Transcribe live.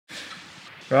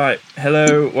Right,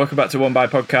 hello, welcome back to One By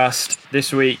Podcast.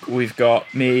 This week we've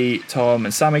got me, Tom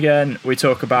and Sam again. We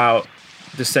talk about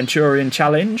the Centurion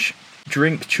challenge,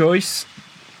 drink choice,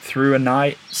 through a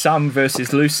night, Sam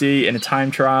versus Lucy in a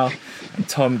time trial, and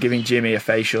Tom giving Jimmy a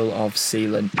facial of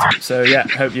Sealant. So yeah,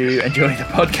 hope you enjoy the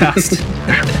podcast.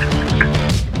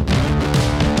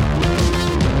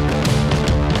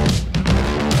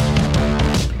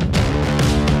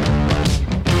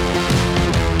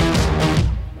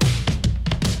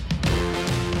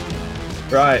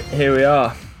 Right, here we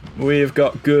are. We've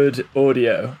got good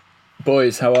audio.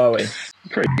 Boys, how are we?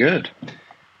 Pretty good.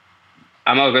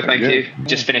 I'm all good, thank you.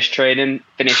 Just finished training,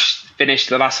 finished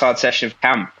the last hard session of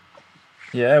camp.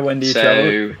 Yeah, when do you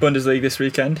travel? Bundesliga this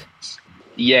weekend?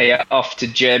 Yeah, off to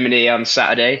Germany on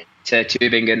Saturday to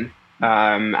Tübingen,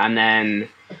 and then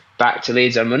back to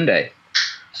Leeds on Monday.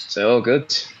 So all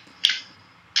good.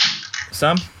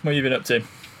 Sam, what have you been up to?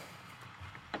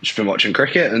 Just been watching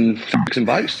cricket and fixing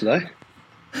bikes today.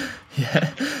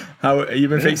 Yeah. How you've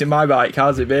been fixing my bike?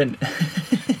 How's it been?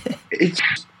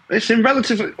 It's in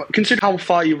relatively, considering how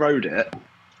far you rode it,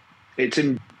 it's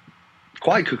in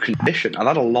quite good condition. I've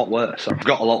had a lot worse. I've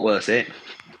got a lot worse in.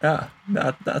 Yeah,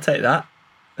 I'll take that.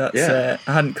 That's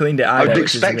I hadn't cleaned it either. I was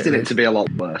expecting it to be a lot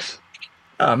worse.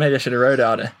 Oh, maybe I should have rode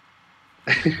harder.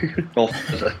 Or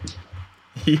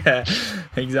Yeah,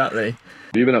 exactly.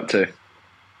 What have you been up to?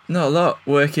 Not a lot.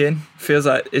 Working. Feels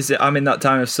like I'm in that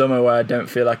time of summer where I don't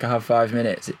feel like I have 5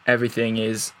 minutes. Everything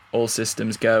is all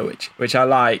systems go, which I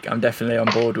like. I'm definitely on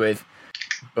board with.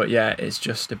 But yeah, it's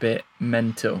just a bit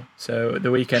mental. So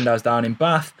the weekend I was down in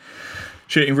Bath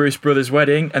shooting Ruth's brother's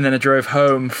wedding, and then I drove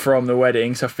home from the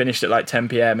wedding. So I finished at like 10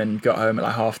 p.m. and got home at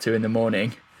like 2:30 in the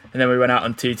morning. And then we went out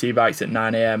on TT bikes at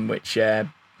 9 a.m, which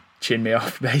chinned me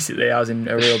off basically. I was in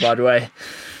a real bad way.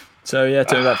 So yeah, it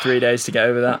took me about 3 days to get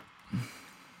over that.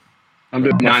 I'm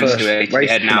doing my first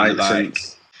race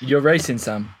tonight. You're racing,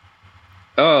 Sam?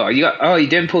 You're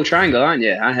doing pull triangle, aren't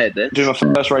you? I heard this. Doing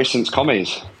my first race since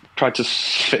commies. Tried to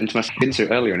fit into my skin suit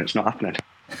earlier and it's not happening.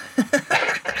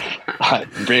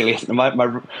 Really, my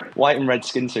white and red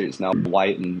skin suit is now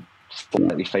white and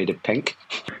slightly faded pink.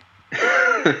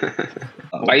 Why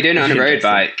are you doing it on a road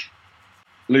bike?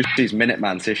 Lucy's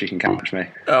Minuteman, see if she can catch me.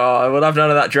 Oh, well, I've none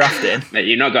of that drafting. Mate,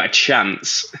 you've not got a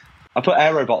chance. I put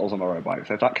aero bottles on my road bike,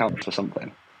 so if that counts for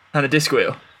something. And a disc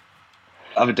wheel.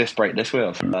 I have a disc brake disc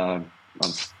wheel, so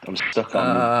I'm stuck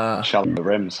on shallow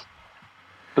rims.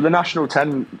 But the National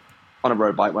 10 on a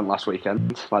road bike went last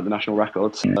weekend, like the national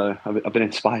record, so I've been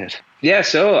inspired. Yeah,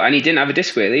 and you didn't have a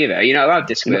disc wheel either. Are you not allowed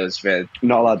disc wheels?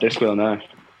 Not allowed disc wheel, no.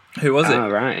 Who was it? Oh,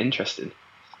 right, interesting.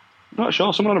 Not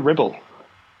sure, someone on a Ribble.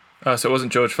 Oh, so it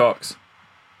wasn't George Fox?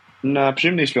 No, I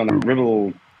presume he used to be on a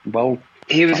Ribble. Well,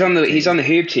 he's on the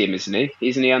Hoob team, isn't he?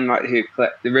 Isn't he on like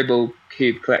the Ribble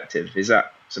Hoob Collective? Is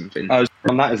that something? Oh,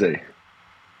 on that, is he?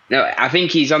 No, I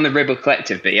think he's on the Ribble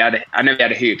Collective, but I know he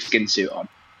had a Hoob skin suit on.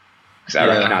 Because I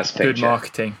recognise the picture. Good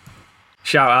marketing.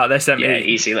 Shout out, they sent me... Yeah,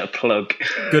 easy little plug.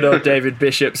 Good old David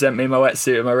Bishop sent me my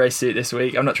wetsuit and my race suit this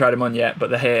week. I've not tried them on yet, but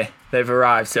they're here. They've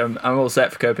arrived, so I'm all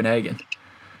set for Copenhagen.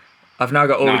 I've now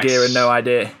got all the gear and no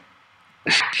idea.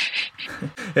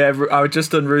 Yeah, I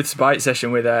just done Ruth's bike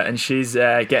session with her, and she's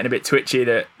getting a bit twitchy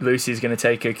that Lucy's going to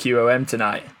take her QOM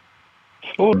tonight.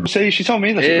 Oh, see, she told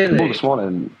me this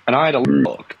morning, and I had a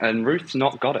look, and Ruth's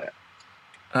not got it.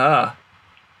 Ah,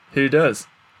 who does?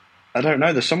 I don't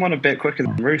know. There's someone a bit quicker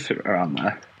than Ruth around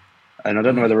there, and I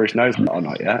don't know whether Ruth knows that or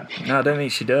not yet. No, I don't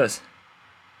think she does.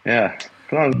 Yeah,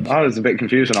 I was a bit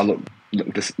confused when I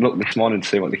looked this morning to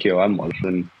see what the QOM was,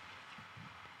 and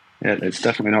yeah, it's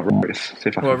definitely not Ruth. See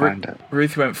if I can find it.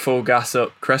 Ruth went full gas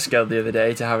up Crestgeld the other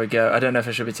day to have a go. I don't know if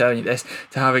I should be telling you this,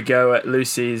 to have a go at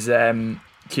Lucy's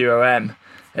QOM,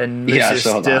 and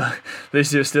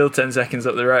Lucy was still 10 seconds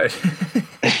up the road.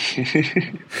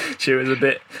 She was a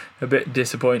bit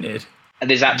disappointed.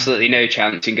 There's absolutely no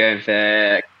chance in going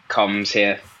for comms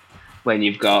here when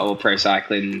you've got all pro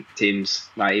cycling teams.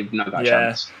 Like, you've not got a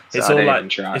chance. So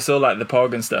it's all like the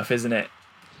POG and stuff, isn't it?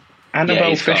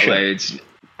 Annabelle Fisher, loads.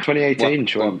 2018.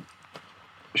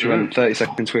 She went 30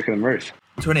 seconds quicker than Ruth.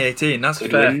 2018. That's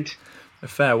a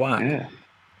fair whack. Yeah,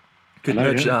 good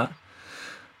nudge that.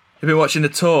 You've been watching the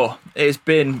tour. It's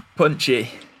been punchy.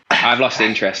 I've lost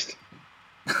interest.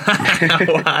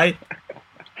 Why?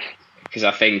 Because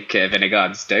I think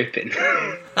Vingegaard's doping.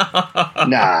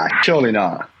 Nah, surely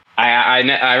not.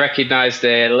 I recognised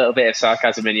a little bit of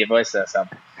sarcasm in your voice there, Sam.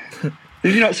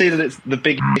 Did you not see that it's the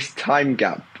biggest time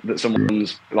gap that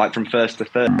someone's like from first to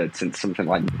third since something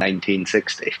like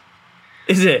 1960?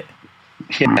 Is it?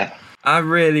 Yeah. I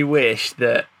really wish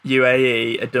that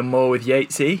UAE had done more with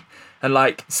Yatesy and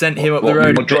like sent him up the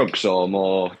road. More drugs or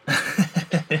more?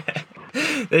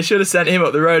 They should have sent him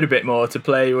up the road a bit more to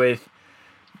play with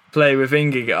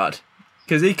Vingegaard,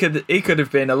 because he could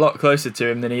have been a lot closer to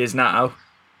him than he is now.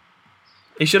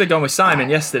 He should have gone with Simon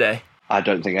yesterday. I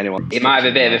don't think anyone. He might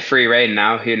have a bit of a free rein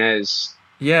now. Who knows?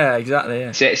 Yeah, exactly.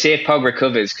 Yeah. See if Pog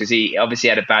recovers, because he obviously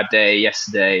had a bad day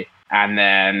yesterday, and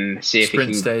then see if Sprint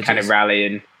he can stages. kind of rally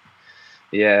and.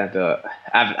 Yeah, but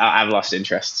I've lost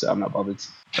interest, so I'm not bothered.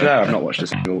 No, I've not watched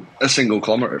a single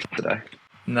kilometre today.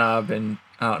 No, I've been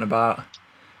out and about,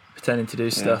 pretending to do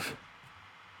stuff.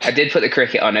 I did put the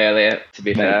cricket on earlier, to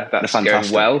be fair. That's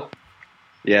going well.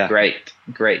 Yeah.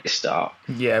 Great start.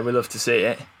 Yeah, we love to see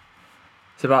it.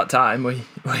 It's about time we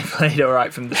played all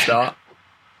right from the start.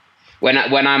 When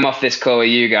I'm off this call with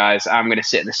you guys, I'm going to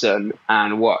sit in the sun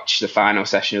and watch the final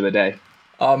session of the day.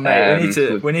 Oh mate,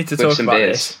 we need to talk about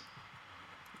this,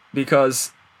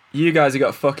 because you guys have got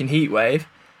a fucking heat wave,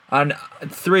 and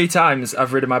 3 times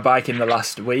I've ridden my bike in the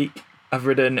last week. I've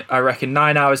ridden, I reckon,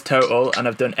 9 hours total, and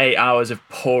I've done 8 hours of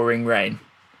pouring rain.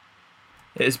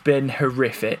 It has been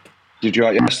horrific. Did you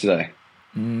out yesterday?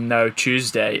 No,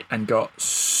 Tuesday, and got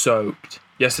soaked.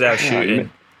 Yesterday I was shooting.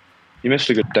 You missed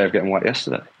a good day of getting wet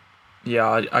yesterday.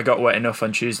 Yeah, I got wet enough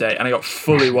on Tuesday, and I got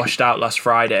fully washed out last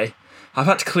Friday. I've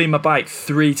had to clean my bike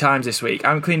 3 times this week. I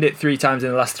haven't cleaned it 3 times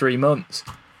in the last 3 months.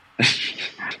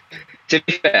 To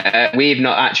be fair, we've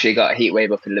not actually got a heat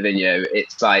wave up in Livigno.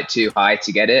 It's like too high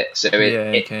to get it. So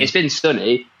it's been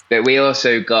sunny, but we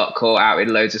also got caught out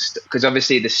in loads of because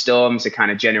obviously the storms are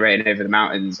kind of generating over the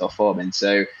mountains or forming.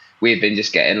 So we've been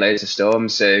just getting loads of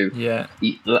storms. So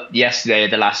yesterday,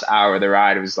 the last hour of the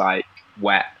ride was like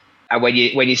wet. And when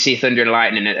you see thunder and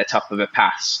lightning at the top of a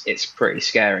pass, it's pretty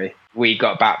scary. We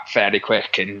got back fairly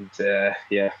quick, and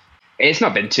it's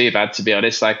not been too bad, to be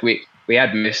honest. Like we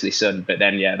had mostly sun, but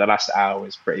then the last hour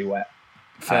was pretty wet.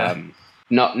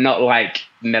 Not like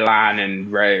Milan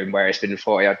and Rome where it's been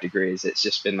 40 odd degrees. It's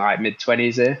just been like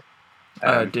mid-20s here.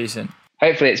 Decent.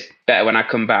 Hopefully it's better when I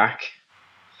come back.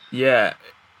 Yeah.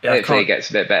 Hopefully it gets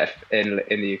a bit better in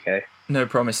the UK. No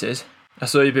promises. I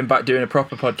saw you've been back doing a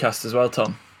proper podcast as well,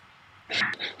 Tom.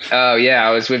 Oh yeah,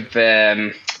 I was with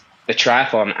the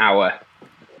triathlon hour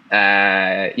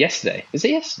yesterday. Was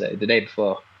it yesterday? The day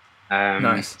before.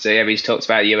 Nice. So we just talked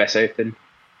about US Open,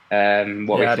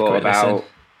 what we thought about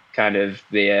kind of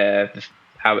the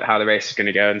how the race is going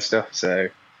to go and stuff. So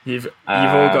you've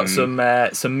all got some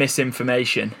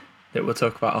misinformation that we'll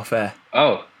talk about off air.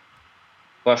 Oh,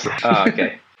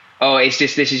 okay. This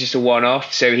is just a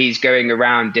one-off. So he's going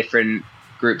around different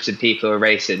groups of people who are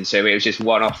racing. So it was just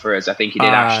one-off for us. I think he did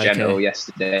Ash General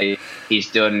yesterday.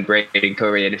 He's done Braden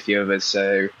Curry and a few of us.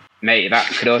 So. Mate, that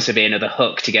could also be another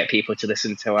hook to get people to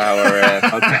listen to our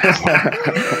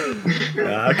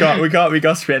podcast. We can't be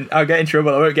gossiping. I'll get in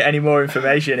trouble. I won't get any more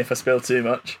information if I spill too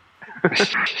much.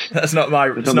 That's not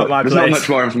my. It's not my place. There's not much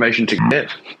more information to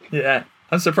give. Yeah,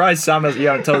 I'm surprised, Sam, you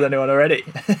haven't told anyone already.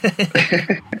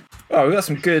 Well, we've got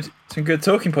some good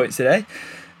talking points today.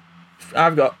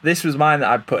 This was mine that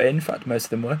I'd put in. In fact, most of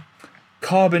them were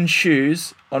carbon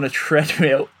shoes on a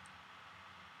treadmill.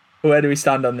 Where do we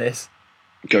stand on this?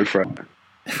 Go for it.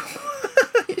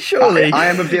 Surely, I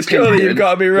am of the opinion. Surely you've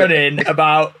got to be running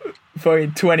about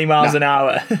 20 miles an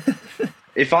hour.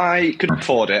 If I could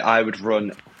afford it, I would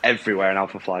run everywhere in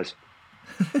Alpha Flies.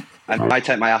 And I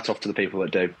take my hat off to the people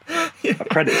that do. I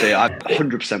credit to you, I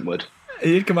 100% would.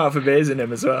 You'd come out for beers in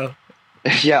them as well.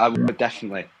 Yeah, I would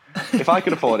definitely. If I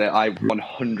could afford it, I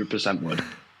 100% would.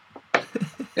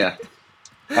 Yeah.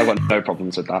 I've got no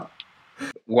problems with that.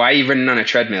 Why are you running on a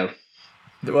treadmill?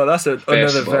 Well, that's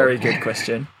another very good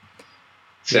question.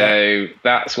 So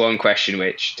that's one question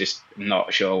which just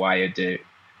not sure why you'd do.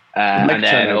 And then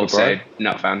turnover, also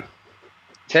not a fan.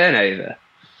 Turnover?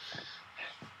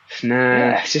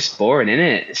 Nah, It's just boring, isn't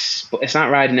it? It's not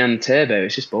riding on turbo,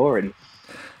 it's just boring.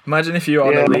 Imagine if you were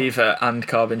on a lever and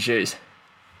carbon shoes.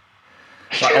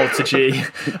 Like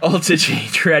Alter G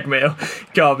treadmill,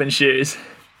 carbon shoes.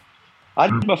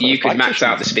 You could max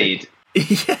out the speed.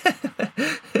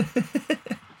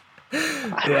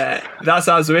 Yeah, that's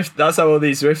how all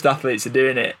these Zwift athletes are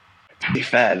doing it. To be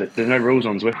fair, there's no rules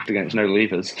on Zwift against no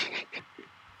levers.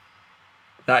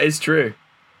 That is true.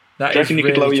 Do you reckon you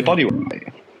could lower your body weight?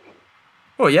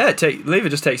 Well, yeah, lever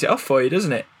just takes it off for you,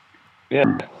 doesn't it?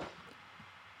 Yeah.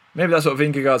 Maybe that's what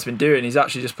Vingegaard's been doing. He's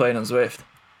actually just playing on Zwift.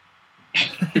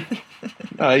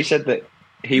 No, he said that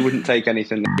he wouldn't take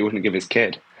anything that he wouldn't give his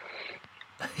kid.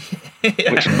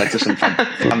 Which led to some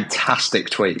fantastic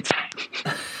tweets.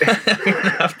 We're gonna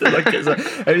have to look at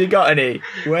some. Have you got any?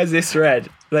 Where's this thread?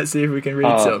 Let's see if we can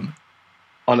read some.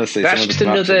 Honestly, that's just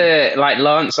another like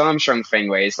Lance Armstrong thing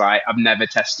where he's like, I've never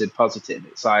tested positive.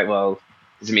 It's like, well,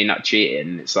 does it mean not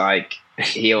cheating? It's like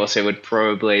he also would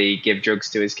probably give drugs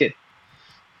to his kid.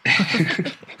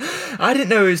 I didn't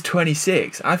know he was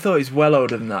 26. I thought he was well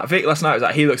older than that. Vic last night was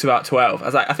like, he looks about 12. I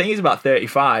was like, I think he's about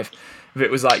 35.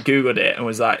 Vic was like, Googled it and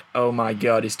was like, oh my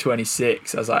God, he's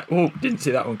 26. I was like, oh, didn't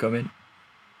see that one coming.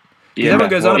 Yeah, everyone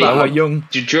goes on about how young...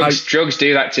 Drugs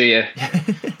do that to you.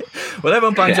 Well,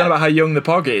 everyone bangs on about how young the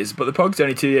Pog is, but the Pog's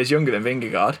only 2 years younger than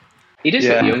Vingegaard. He does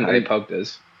look younger than Pog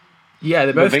does. Yeah,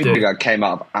 they both do. Vingegaard came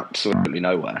out of absolutely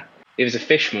nowhere. He was a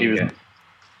fishmonger.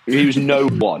 He was no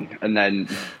one, and then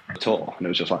at all, and it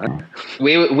was just like...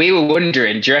 We were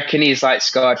wondering, do you reckon he's like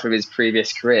scarred from his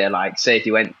previous career? Like, say if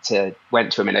you went to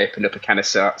him and opened up a can of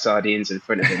sardines in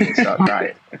front of him and start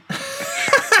crying.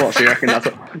 What, so you reckon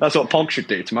that's what Pog should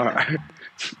do tomorrow?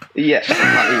 Yeah,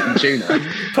 like eating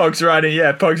tuna. Pog's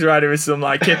riding with some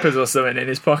like kippers or something in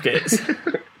his pockets,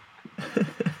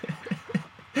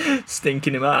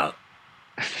 stinking him out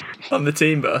on the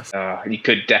team bus. You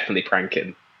could definitely prank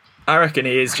him. I reckon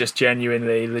he is just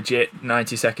genuinely legit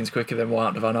 90 seconds quicker than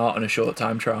Wout van Aert on a short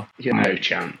time trial. Yeah, no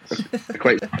chance.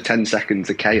 Equate 10 seconds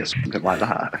a K or something like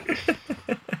that.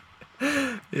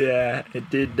 Yeah, it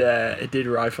did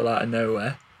rifle out of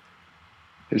nowhere.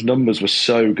 His numbers were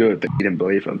so good that he didn't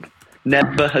believe them.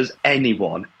 Never has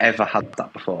anyone ever had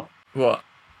that before. What?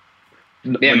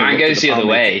 Yeah, mine goes the other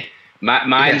way.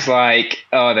 Mine's like,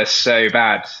 oh, they're so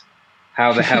bad.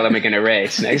 How the hell am I going to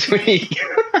race next week?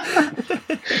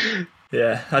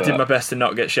 Yeah, I did my best to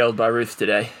not get shelled by Ruth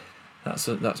today.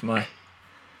 That's my.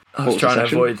 I was trying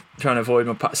to avoid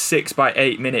my 6 by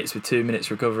 8 minutes with 2 minutes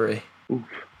recovery.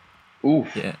 Ooh.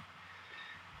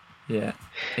 Yeah.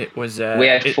 It was. We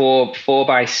had 4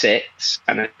 by 6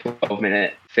 and a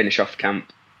 12-minute finish off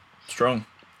camp. Strong.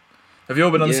 Have you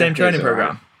all been on the same training program?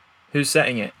 Right. Who's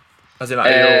setting it? As in,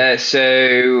 like,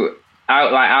 so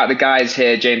out the guys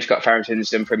here, James Scott Farrington's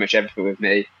done pretty much everything with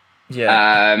me.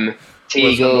 Yeah.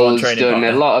 Teagle's done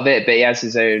a lot of it, but he has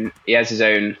his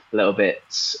own little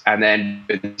bits, and then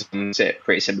it's a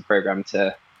pretty similar program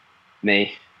to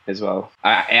me as well.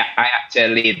 I had to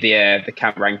lead the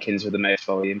camp rankings with the most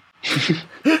volume.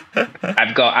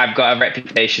 I've got a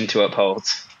reputation to uphold.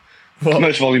 What?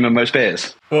 Most volume and most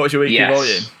beers. What was your weekly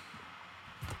volume?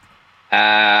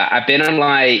 I've been on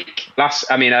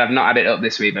I've not had it up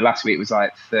this week, but last week was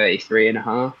like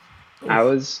 33.5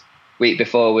 hours. Week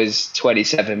before was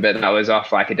 27, but that was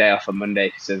off like a day off on Monday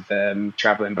because of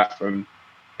travelling back from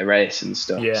a race and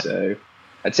stuff. Yeah. So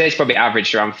I'd say it's probably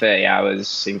averaged around 30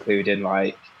 hours, including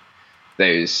like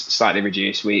those slightly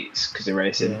reduced weeks because of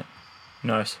racing. Yeah.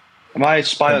 Nice. My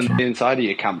spy on the inside of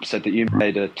your camp said that you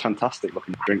made a fantastic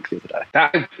looking drink the other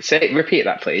day. Repeat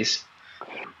that, please.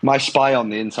 My spy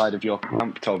on the inside of your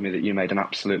camp told me that you made an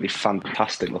absolutely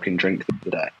fantastic looking drink the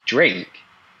other day. Drink?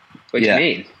 What do you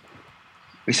mean?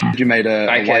 He said you made a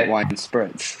white wine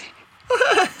spritz.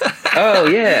 Oh,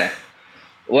 yeah.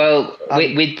 Well,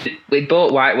 we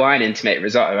bought white wine in to make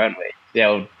risotto, haven't we? The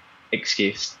old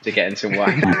excuse to get in some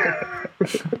wine.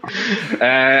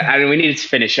 And we needed to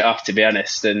finish it off, to be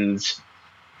honest. And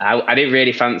I didn't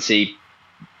really fancy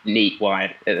neat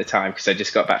wine at the time because I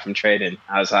just got back from training.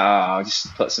 I was like, I'll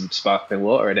just put some sparkling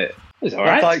water in it. It was all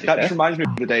right. That just reminds me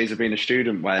of the days of being a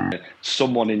student where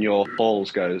someone in your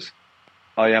halls goes,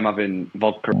 I am having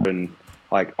vodka and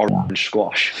like orange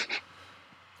squash.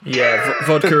 Yeah,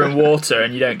 vodka and water,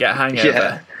 and you don't get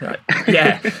hangover.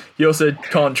 Yeah. You also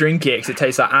can't drink it because it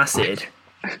tastes like acid.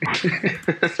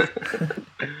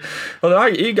 Although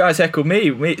you guys heckled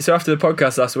me. So after the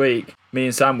podcast last week, me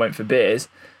and Sam went for beers,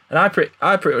 and I pretty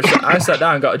much I sat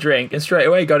down and got a drink, and straight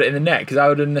away got it in the neck because I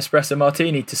ordered an espresso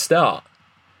martini to start.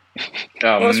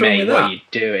 Oh, what's mate, what are you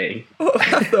doing?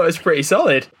 I thought it was pretty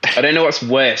solid. I don't know what's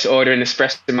worse, ordering an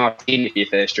espresso martini for your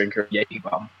first drink or a Jaeger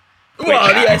bomb.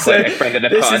 Well, yeah, so a friend of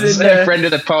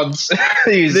the pods.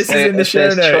 This is in the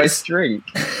show notes. Choice drink.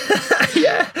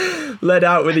 Yeah, led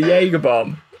out with a Jaeger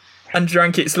bomb and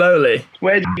drank it slowly.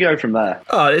 Where do you go from there?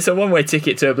 Oh, it's a one-way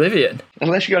ticket to oblivion.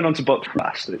 Unless you're going on to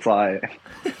Buckfast, it's like,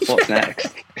 what's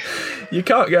next? You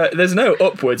can't go. There's no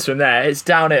upwards from there. It's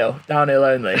downhill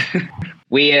only.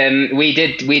 We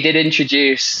did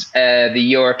introduce the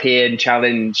European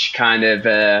Challenge kind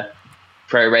of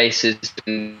pro races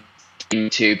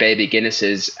into baby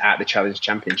Guinnesses at the Challenge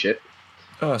Championship.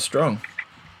 Oh, strong.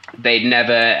 They'd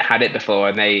never had it before,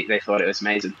 and they thought it was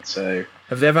amazing. So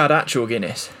have they ever had actual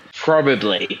Guinness?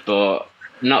 Probably, but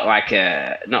not like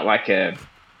a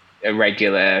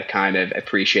regular kind of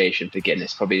appreciation for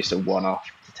Guinness. Probably just a one-off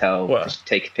to just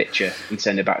take a picture and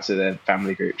send it back to the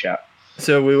family group chat.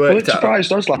 So we worked it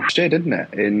surprised us last year, didn't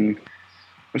it?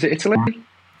 Was it Italy?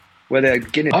 Where they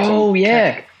had Guinness. Oh,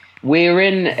 yeah. We were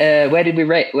in, where did we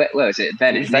rate? Where was it?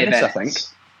 Venice, I think.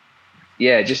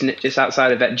 Yeah, just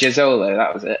outside of Jesolo,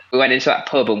 that was it. We went into that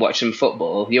pub and watched some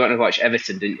football. You wanted to watch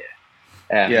Everton, didn't you?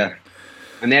 Yeah.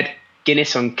 And they had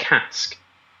Guinness on cask,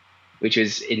 which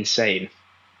was insane.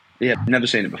 Yeah, never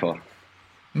seen it before.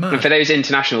 Man. And for those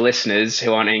international listeners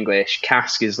who aren't English,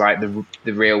 cask is like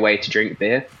the real way to drink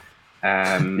beer.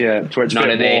 Yeah, it's where it's none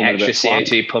of the extra CO2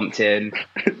 CO2 pumped in.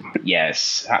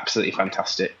 Yes, absolutely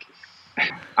fantastic.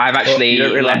 I've actually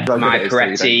left my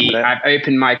Peretti. I've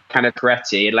opened my can of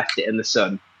Peretti and left it in the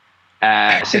sun,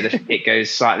 so that it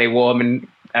goes slightly warm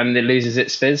and it loses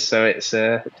its fizz, so it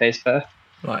tastes better.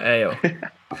 Like ale.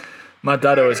 My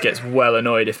dad always gets well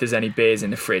annoyed if there's any beers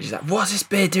in the fridge. He's like, "What's this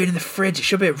beer doing in the fridge? It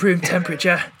should be at room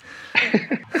temperature."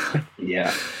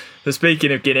 Yeah. So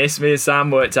speaking of Guinness, me and Sam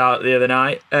worked out the other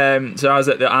night. So I was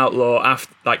at the Outlaw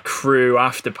crew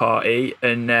after party,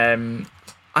 and I'm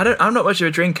not much of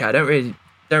a drinker. I don't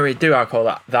really do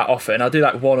alcohol that often. I'll do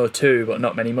like one or two, but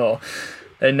not many more.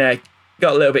 And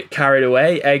got a little bit carried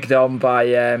away, egged on by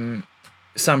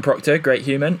Sam Proctor, great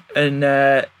human,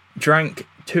 and drank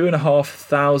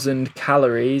 2,500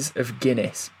 calories of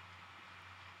Guinness.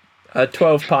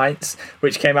 12 pints,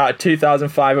 which came out at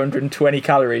 2,520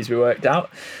 calories. We worked out,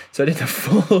 so I did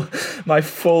my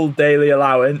full daily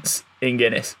allowance in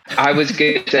Guinness. I was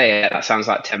going to say that sounds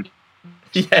like 10.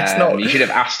 Yes, you should have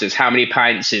asked us how many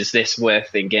pints is this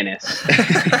worth in Guinness.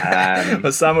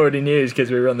 Well, Sam already knew because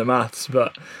we run the maths,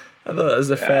 but I thought it was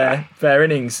a fair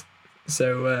innings.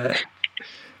 So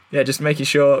just make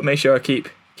sure I keep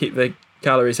the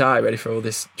calories high, ready for all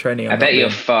this training. I bet your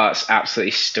farts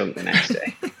absolutely stunk the next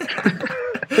day.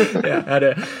 Yeah,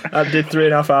 I did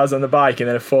 3.5 hours on the bike and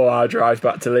then a 4-hour drive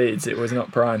back to Leeds. It was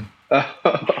not prime. Yeah,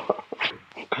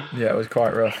 it was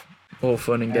quite rough. All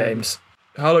fun and games.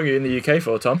 How long are you in the UK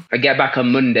for, Tom? I get back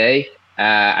on Monday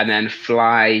and then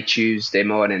fly Tuesday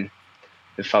morning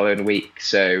the following week.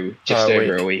 So just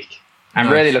over a week. I'm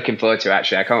really looking forward to it,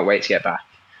 actually. I can't wait to get back.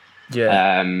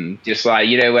 Yeah. Just like,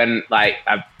 when like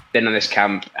I've been on this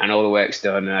camp and all the work's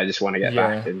done and I just want to get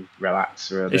back and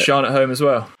relax a little bit. Is Sean at home as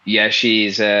well? Yeah, she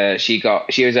was at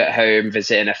home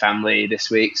visiting her family this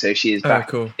week, so she's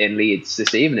back in Leeds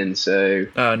this evening. So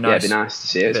nice. Yeah, it'd be nice to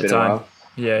see her. It's been a while.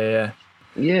 Yeah.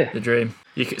 The dream.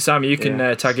 Sam, you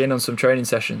can tag in on some training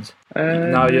sessions.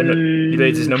 Now you're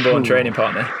Leeds' number one training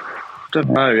partner. Don't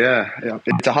know, yeah.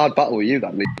 It's a hard battle with you,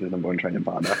 that Leeds' number one training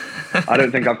partner. I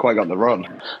don't think I've quite got the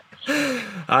run.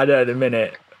 I know, in a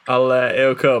minute.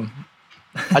 It'll come.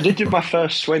 I did do my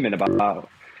first swim in about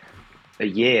a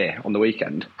year on the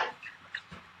weekend.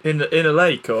 In a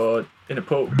lake or in a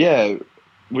pool? Yeah,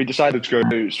 we decided to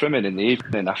go swimming in the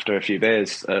evening after a few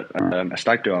beers at a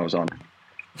stag do I was on.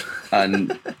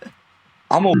 And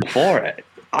I'm all for it.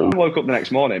 I woke up the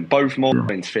next morning, both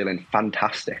mornings feeling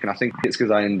fantastic, and I think it's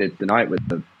because I ended the night with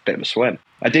a bit of a swim.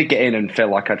 I did get in and feel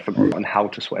like I'd forgotten how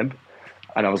to swim,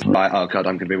 and I was like, oh God,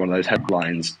 I'm going to be one of those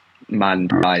headlines, man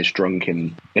dies drunk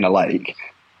in a lake.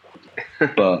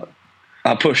 But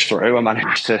I pushed through, I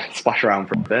managed to splash around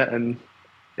for a bit, and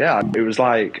yeah, it was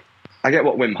like, I get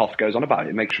what Wim Hof goes on about,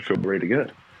 it makes you feel really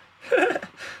good.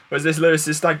 Was this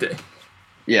Lewis's stag do?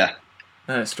 Yeah.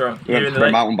 Strong. We went for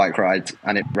a mountain bike ride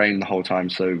and it rained the whole time,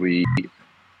 so we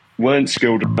weren't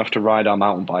skilled enough to ride our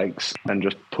mountain bikes and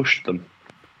just pushed them.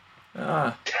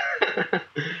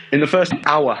 In the first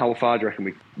hour, how far do you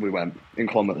reckon we went in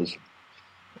kilometres?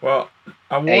 Well,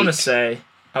 I want to say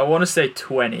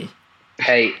 20.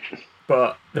 8.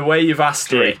 But the way you've asked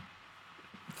 3. it...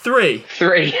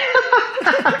 3?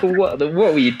 What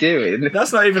were you doing?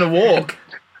 That's not even a walk.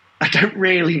 I don't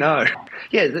really know.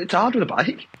 Yeah, it's hard with a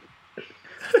bike.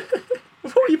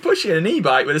 What were you pushing? An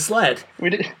e-bike with a sled? We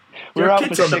were out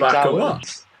kids for on the 6 back hours, or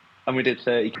what? And we did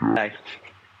 30k.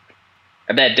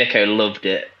 I bet Dicko loved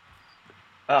it.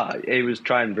 He was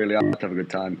trying really hard to have a good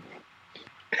time.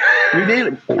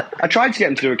 I tried to get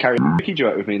him to do a karaoke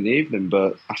duet with me in the evening,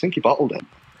 but I think he bottled it.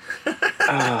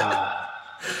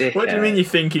 What do you mean you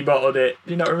think he bottled it?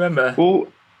 Do you not remember? Well,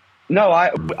 no,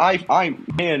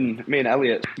 me and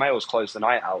Elliot Males closed the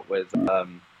night out with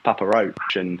Papa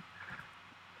Roach, and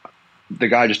the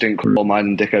guy just didn't call mine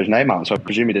and Dicko's name out, so I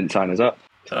presume he didn't sign us up.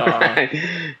 That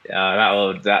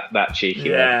cheeky.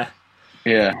 Yeah.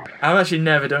 Yeah. I've actually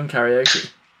never done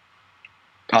karaoke.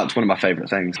 That's one of my favourite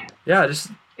things. Yeah,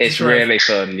 it's really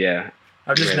fun, yeah.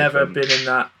 I've just really never fun. been in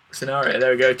that scenario.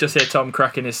 There we go. Just hear Tom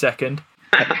cracking his second.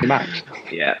 Max.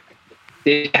 Yeah.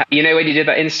 You know when you did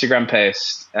that Instagram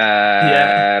post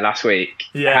last week?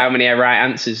 Yeah. How many right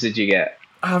answers did you get?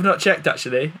 I've not checked,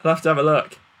 actually. I'll have to have a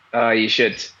look. Oh, you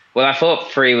should. Well, I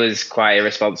thought 3 was quite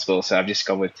irresponsible, so I've just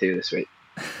gone with 2 this week.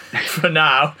 For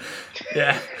now,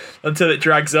 yeah. Until it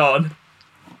drags on,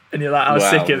 and you're like, I'm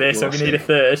sick of this. I'm gonna need a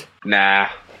third. Nah,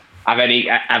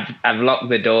 I've locked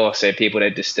the door so people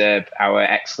don't disturb our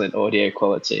excellent audio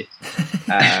quality.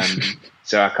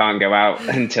 So I can't go out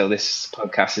until this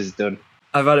podcast is done.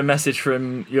 I've had a message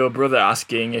from your brother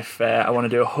asking if I want to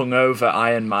do a hungover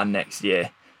Ironman next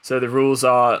year. So the rules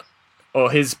are,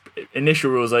 or his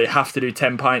initial rules are, you have to do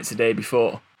 10 pints a day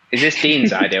before. Is this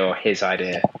Dean's idea or his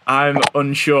idea? I'm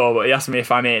unsure, but he asked me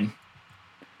if I'm in.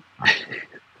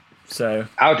 So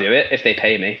I'll do it if they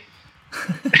pay me.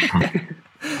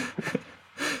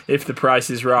 If the price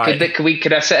is right.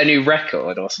 Could I set a new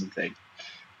record or something?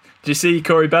 Did you see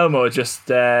Corey Belmore just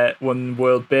won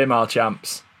World Beer Mile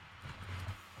Champs?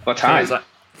 What time? It was like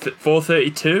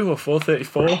 4:32 or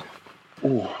 4:34.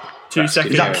 Ooh, 2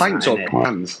 seconds. Is that pints or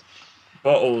cans?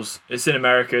 Bottles. It's in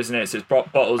America, isn't it? So it's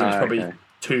bottles and it's probably okay.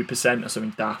 2% or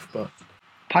something daft. But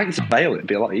Pints of ale, it'd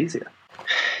be a lot easier.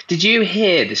 Did you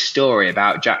hear the story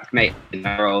about Jack Mason,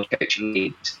 our old coach in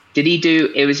Leeds? Did he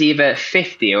do, it was either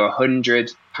 50 or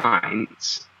 100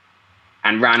 pints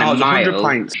and ran a mile 100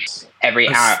 pints. every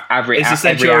hour. It's the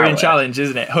Centurion challenge,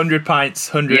 isn't it? 100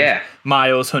 pints, 100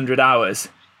 miles, 100 hours.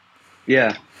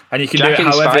 Yeah. And you can Jack do it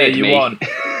however you me. want.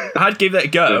 I'd give that a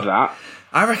go. With that.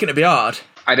 I reckon it'd be hard.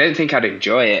 I don't think I'd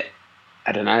enjoy it.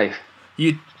 I don't know.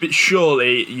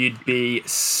 Surely you'd be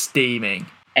steaming.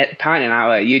 At pint an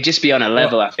hour, you'd just be on a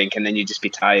level, I think, and then you'd just be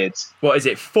tired. What is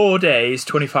it? 4 days,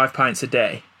 25 pints a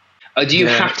day? Or do you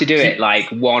have to do it like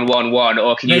 1-1-1,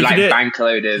 or can you bank a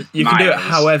load of You miles? can do it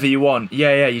however you want.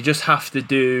 Yeah. You just have to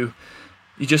do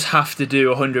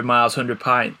 100 miles, 100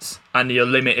 pints, and your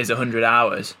limit is 100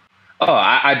 hours. Oh,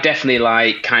 I'd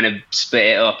definitely kind of split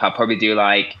it up. I'd probably do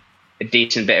like a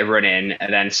decent bit of running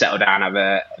and then settle down, have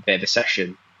a bit of a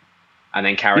session, and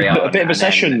then carry on. A bit of a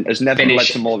session has never led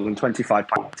finish. to more than 25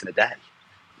 pints in a day.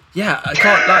 Yeah,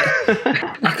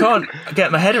 I can't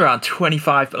get my head around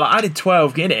 25. Like I did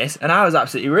 12 Guinness and I was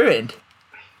absolutely ruined.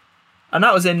 And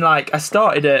that was in I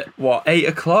started at 8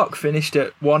 o'clock, finished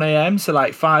at 1 a.m.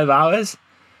 So 5 hours.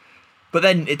 But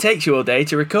then it takes you all day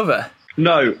to recover.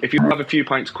 No, if you have a few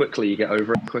pints quickly, you get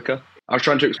over it quicker. I was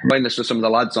trying to explain this to some of the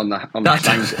lads on the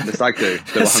stag do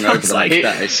that were hungover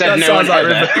the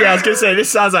next day. I was going to say, this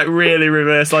sounds like really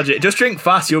reverse logic. Just drink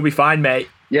fast, you'll be fine, mate.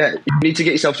 Yeah, you need to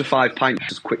get yourself to 5 pints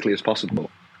as quickly as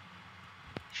possible.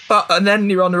 And then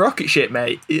you're on the rocket ship,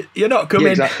 mate. You're not coming.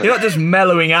 Yeah, exactly. You're not just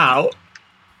mellowing out.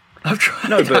 I've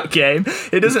tried that game.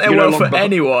 It doesn't end well for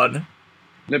anyone.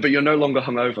 No, but you're no longer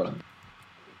hungover.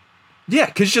 Yeah,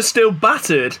 because you're still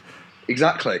battered.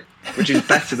 Exactly, which is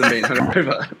better than being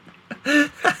hungover.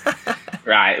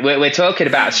 Right, we're talking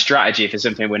about a strategy for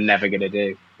something we're never going to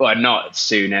do. Well, not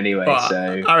soon anyway. But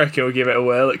so I reckon we'll give it a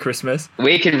whirl at Christmas.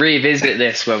 We can revisit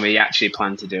this when we actually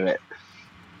plan to do it.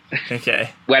 Okay.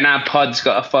 When our pod's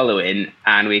got a following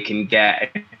and we can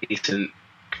get a decent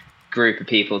group of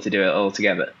people to do it all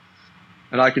together.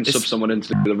 And I can sub someone in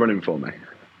to do the running for me.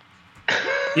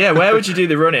 Yeah, where would you do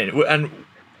the running? And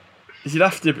you'd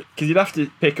have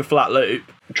to pick a flat loop.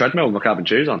 A treadmill with my cabin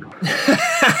shoes on.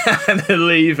 And a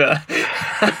lever.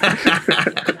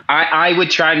 I would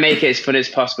try and make it as fun as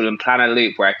possible and plan a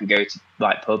loop where I can go to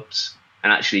pubs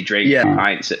and actually drink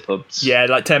pints at pubs. Yeah,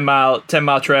 10 mile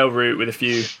trail route with a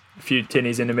few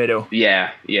tinnies in the middle.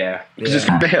 Yeah. Because it's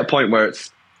going to hit a point where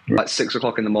it's 6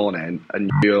 o'clock in the morning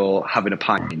and you're having a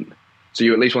pint, so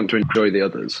you at least want to enjoy the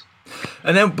others.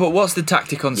 And then, but what's the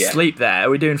tactic on sleep there? Are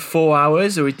we doing 4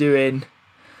 hours? Are we doing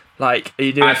are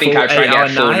you doing I think I'd try and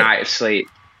get a full night? night of sleep.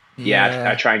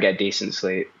 Yeah, I'd try and get decent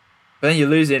sleep. But then you're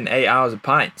losing 8 hours of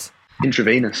pints.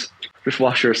 Intravenous. Just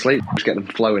whilst you're asleep, just get them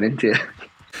flowing into you.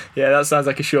 Yeah, that sounds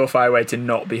like a surefire way to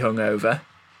not be hungover.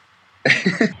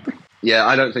 Yeah,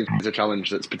 I don't think it's a challenge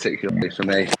that's particularly for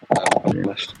me, I'll be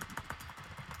honest.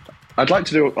 I'd like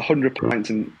to do 100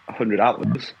 pints in 100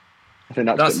 hours. I think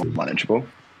that's a bit more manageable.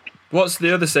 What's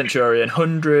the other Centurion?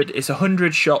 100. It's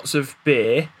 100 shots of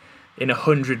beer in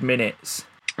 100 minutes.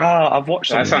 I've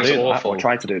watched that. Sounds awful. I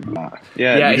tried to do that.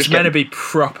 Yeah, it's meant to be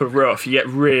proper rough. You get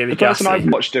really gassy. The person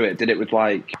I watched do it did it with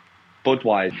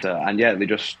Budweiser, and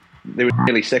they were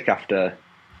really sick after.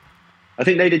 I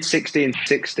think they did 60 and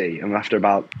 60, and after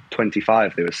about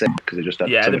 25 they were sick because they just had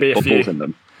so many bubbles in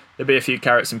them. There'd be a few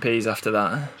carrots and peas after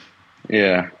that.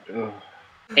 Yeah.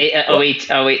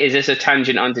 Is this a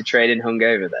tangent onto training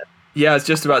hungover then? Yeah, I was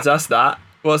just about to ask that.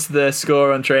 What's the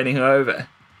score on training hungover?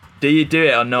 Do you do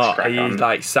it or not? Are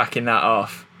you sacking that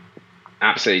off?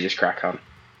 Absolutely, just crack on.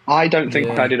 I don't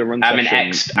think I did a run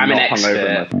session. I'm an hungover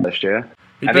expert. in my first year.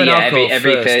 I think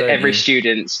every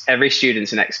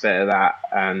student's an expert at that,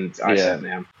 and I certainly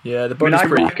am. Yeah, the body's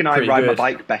pretty. I reckon I ride my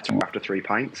bike better after 3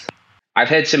 pints. I've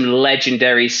heard some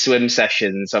legendary swim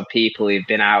sessions of people who've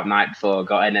been out night before,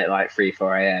 got in at like 3,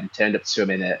 4 a.m, turned up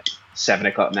swimming at 7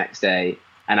 o'clock next day,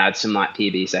 and had some like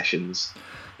PB sessions.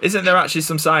 Isn't there actually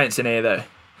some science in here though,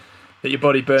 that your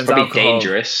body burns it's alcohol?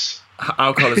 Dangerous.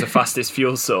 Alcohol is the fastest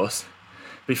fuel source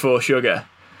before sugar.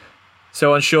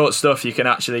 So on short stuff, you can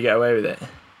actually get away with it.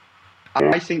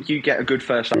 I think you get a good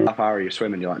first half hour of your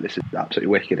swimming, you're like, this is absolutely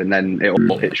wicked, and then it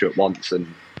all hits you at once, and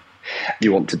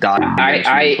you want to die.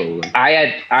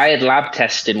 I had lab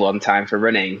testing one time for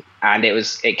running, and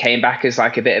it came back as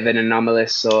like a bit of an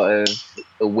anomalous sort of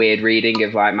a weird reading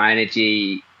of like my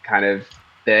energy kind of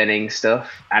burning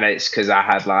stuff, and it's because I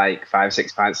had like 5,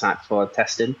 6 pints the night before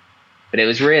testing, but it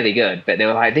was really good. But they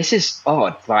were like, this is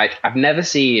odd, like I've never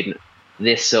seen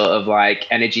this sort of like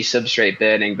energy substrate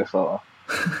burning before.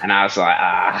 And I was like,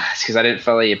 it's because I didn't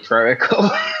follow your protocol.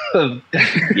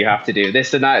 You have to do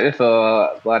this the night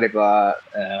before, blah, blah, blah.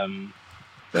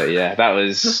 But yeah, that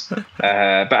was,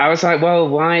 but I was like, well,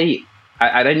 why?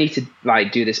 I don't need to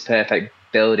like do this perfect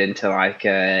build into like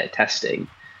testing,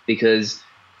 because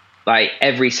like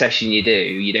every session you do,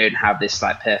 you don't have this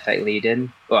like perfect lead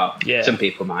in. Well, some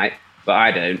people might, but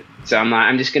I don't. So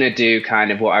I'm just going to do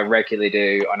kind of what I regularly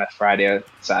do on a Friday or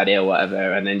Saturday or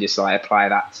whatever, and then just like apply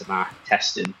that to my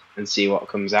testing and see what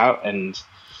comes out. And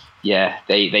yeah,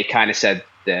 they kind of said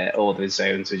that all the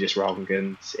zones were just wrong,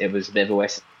 and it was a bit of a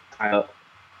waste of time.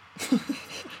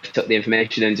 Took the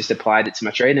information and just applied it to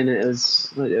my training, and it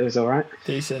was all right.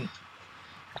 Decent.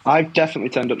 I've definitely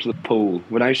turned up to the pool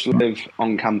when I used to live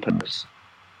on campus,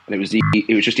 and it was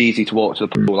just easy to walk to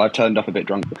the pool. I've turned up a bit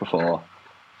drunk before.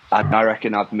 And I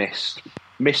reckon I've missed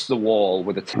the wall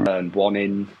with a turn 1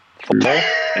 in 4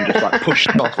 and just like pushed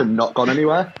off and not gone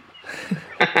anywhere.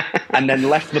 And then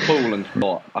left the pool and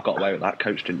thought, I got away with that.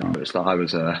 Coach didn't notice that I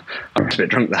was a bit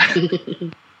drunk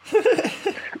there.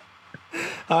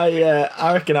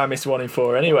 I reckon I missed 1 in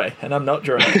 4 anyway, and I'm not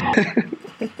drunk.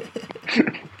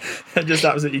 I'm just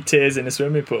absolutely tears in a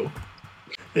swimming pool.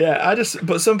 Yeah,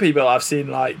 but some people I've seen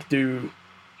like do,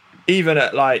 even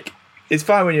at like, it's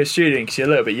fine when you're a student because you're a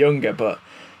little bit younger, but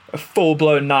a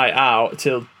full-blown night out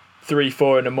till 3,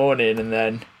 4 in the morning and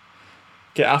then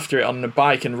get after it on the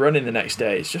bike and running the next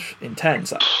day, it's just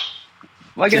intense.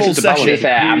 Well, I guess it's to be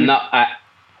fair, I'm not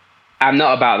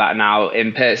about that now.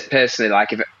 Personally,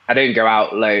 like if I don't go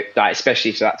out low, like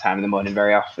especially for that time in the morning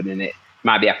very often, and it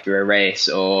might be after a race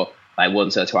or like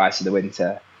once or twice in the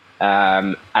winter,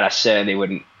 and I certainly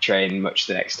wouldn't train much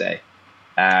the next day.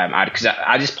 Because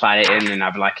I just plan it in and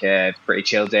have like a pretty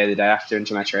chill day the day after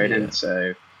into my training. Yeah.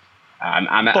 So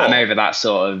I'm over that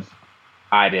sort of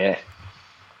idea.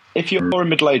 If you're a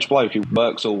middle-aged bloke who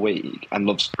works all week and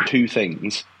loves 2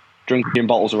 things, drinking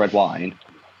bottles of red wine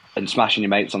and smashing your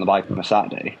mates on the bike on a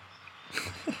Saturday,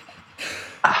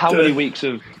 how many weeks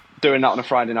of doing that on a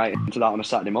Friday night into that on a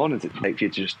Saturday morning does it take for you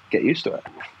to just get used to it?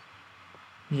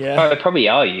 Yeah, they probably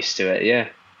are used to it. Yeah.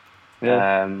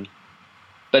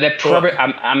 But they're probably.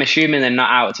 I'm assuming they're not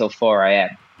out until 4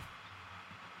 a.m.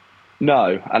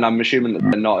 No, and I'm assuming that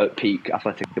they're not at peak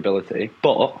athletic ability.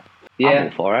 But I'm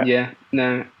all for it. Yeah.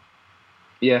 No.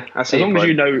 Yeah. I see. As long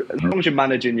as you're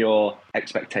managing your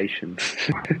expectations.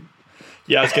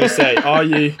 Yeah, I was going to say,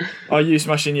 are you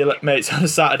smashing your mates on a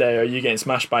Saturday, or are you getting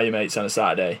smashed by your mates on a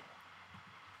Saturday?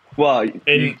 Well,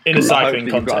 in a cycling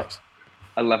context,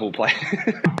 a level play.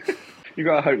 You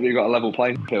got to hope that you've got a level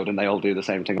playing field and they all do the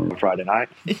same thing on a Friday night.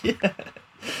 Yeah.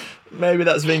 Maybe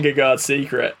that's Vingegaard's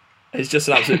secret. He's just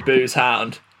an absolute booze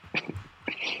hound.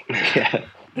 Yeah.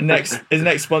 His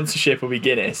next sponsorship will be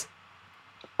Guinness.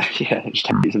 Yeah, just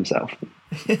takes himself.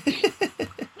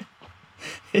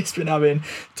 He's been having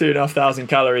 2,500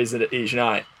 calories each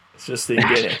night. It's just in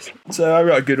Guinness. So I've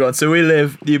got a good one. So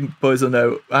you boys will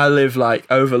know, I live like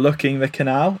overlooking the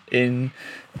canal in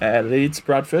Leeds,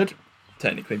 Bradford.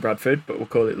 Technically Bradford, but we'll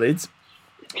call it Leeds.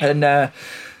 And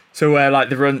so where like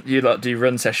you do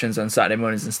run sessions on Saturday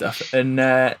mornings and stuff. And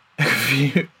a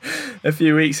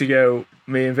few weeks ago,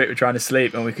 me and Vic were trying to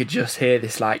sleep, and we could just hear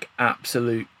this like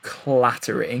absolute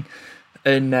clattering.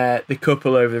 And the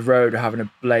couple over the road were having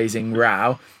a blazing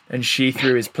row, and she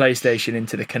threw his PlayStation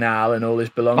into the canal and all his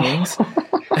belongings.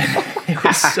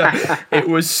 It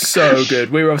was so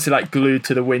good. We were obviously like glued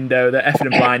to the window. The effing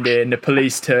and blinding. The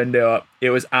police turned up. It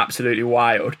was absolutely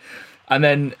wild. And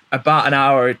then about an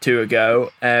hour or 2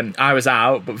 ago, I was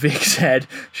out, but Vic said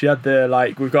she had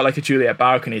we've got like a Juliet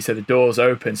balcony, so the door's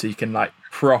open, so you can like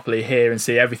properly hear and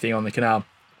see everything on the canal.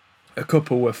 A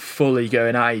couple were fully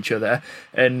going at each other,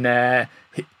 and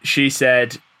she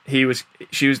said she was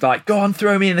like, go on,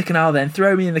 throw me in the canal then,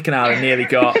 throw me in the canal, and she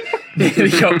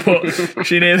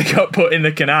nearly got put in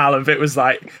the canal, and Vic was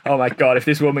like, oh my God, if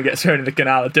this woman gets thrown in the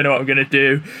canal, I don't know what I'm going to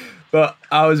do. But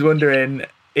I was wondering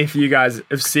if you guys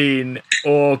have seen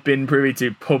or been privy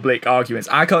to public arguments.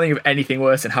 I can't think of anything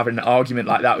worse than having an argument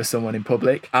like that with someone in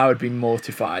public. I would be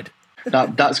mortified.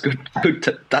 That's good.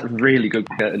 That's really good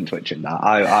curtain twitching. That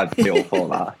I'd be all for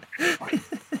that.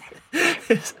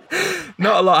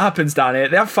 Not a lot happens down here.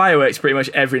 They have fireworks pretty much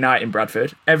every night in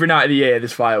Bradford. Every night of the year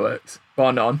there's fireworks.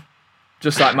 Bar none.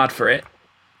 Just like mad for it.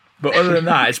 But other than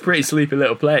that, it's a pretty sleepy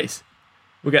little place.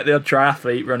 We'll get the odd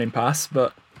triathlete running past,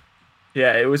 but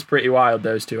yeah, it was pretty wild,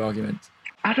 those two arguments.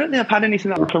 I don't think I've had anything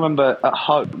that I can remember at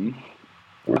home.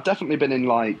 I've definitely been in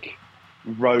like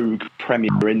rogue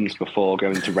Premier Inns before,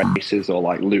 going to races or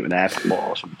like Luton Airport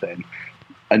or something,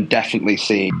 and definitely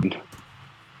seen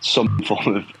some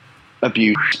form of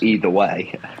abuse either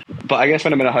way. But I guess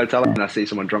when I'm in a hotel and I see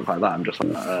someone drunk like that, I'm just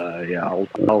like,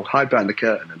 I'll hide behind the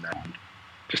curtain and then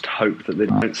just hope that they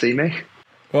don't see me.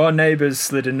 Well, our neighbours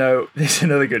slid a note. This is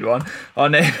another good one. Our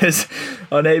neighbours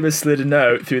slid a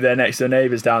note through their next door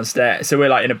neighbours downstairs. So we're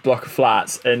like in a block of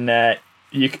flats, and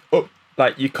you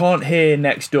can't hear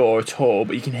next door at all,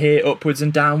 but you can hear upwards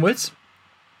and downwards.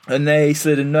 And they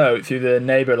slid a note through the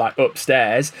neighbour like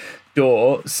upstairs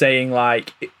door saying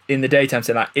like in the daytime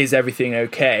saying like, is everything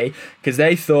okay? Because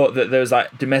they thought that there was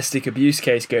like domestic abuse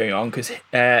case going on because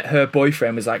her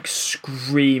boyfriend was like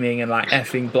screaming and like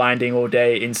effing blinding all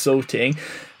day, insulting,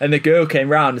 and the girl came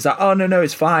round and was like, oh no,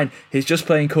 it's fine, he's just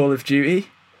playing Call of Duty.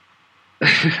 To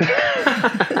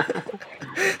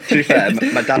be fair,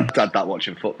 my dad had that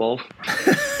watching football.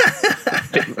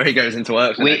 Where he goes into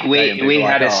work. We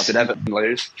had did Everton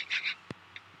lose?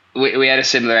 We had a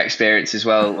similar experience as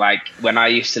well. Like when I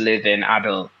used to live in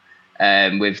Adel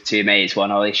with two mates,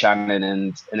 one Ollie Shannon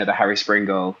and another Harry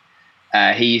Springle.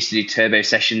 He used to do turbo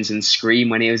sessions and scream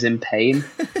when he was in pain.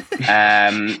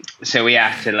 So we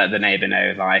had to let the neighbour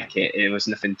know like it was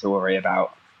nothing to worry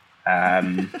about.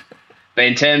 But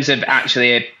in terms of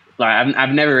actually, like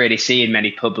I've never really seen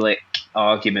many public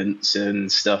arguments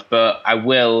and stuff, but I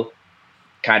will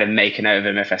kind of make a note of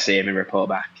them if I see him and report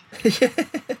back.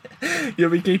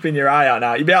 You'll be keeping your eye out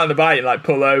now. You'll be out on the bike and like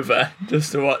pull over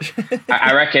just to watch.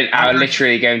 I reckon I'll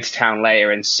literally go into town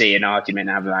later and see an argument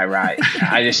and I'll be like, right.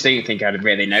 I just don't think I'd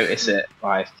really notice it.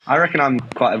 Like, I reckon I'm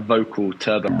quite a vocal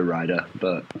turbo rider,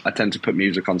 but I tend to put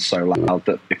music on so loud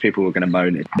that if people were going to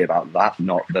moan, it'd be about that,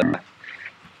 not the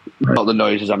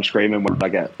noises I'm screaming when I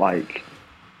get like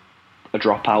a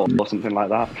dropout or something like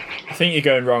that. I think you're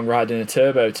going wrong riding a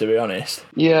turbo, to be honest.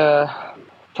 Yeah,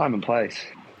 time and place.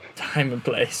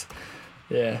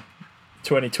 Yeah.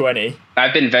 2020.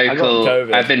 I've been vocal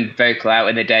out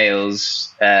in the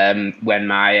Dales when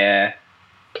my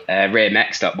rear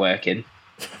mech stopped working.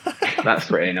 That's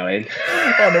pretty annoying.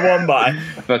 On the one by.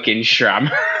 Fucking shram.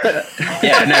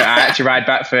 Yeah, no, I had to ride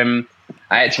back from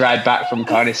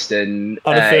Coniston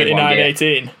on a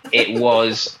 3918. It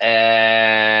was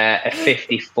a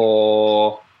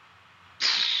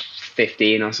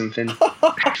 54-15 or something.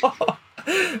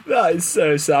 That is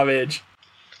so savage.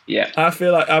 Yeah. I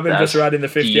feel like I've been just riding the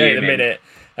 58 in a minute,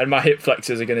 and my hip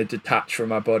flexors are going to detach from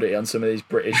my body on some of these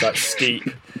British like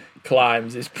steep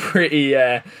climbs. It's pretty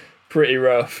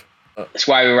rough. That's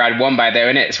why we ride one by, though,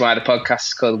 isn't it? It's why the podcast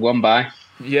is called One By.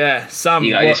 Yeah, Sam.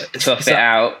 You guys tough it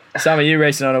out. Sam, are you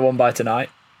racing on a one by tonight?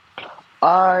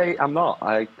 I am not.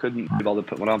 I couldn't be bothered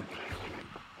to put one on.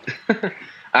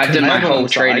 I've done my whole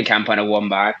training camp on a one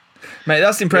by. Mate,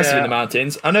 that's impressive in the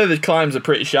mountains. I know the climbs are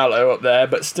pretty shallow up there,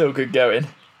 but still good going.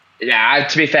 Yeah,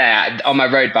 to be fair, on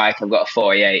my road bike I've got a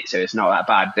 48, so it's not that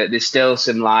bad. But there's still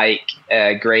some like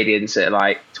gradients at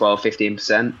like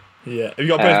 12-15%. Yeah, have you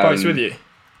got both bikes with you?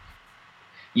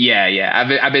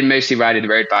 Yeah. I've been mostly riding the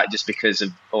road bike just because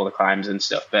of all the climbs and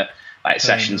stuff, but like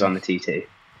sessions on the TT.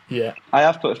 Yeah, I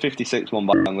have put a 56 one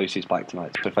by on Lucy's bike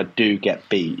tonight. So if I do get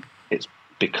beat, it's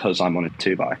because I'm on a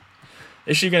 2x.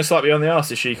 Is she going to slap you on the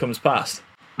arse if she comes past?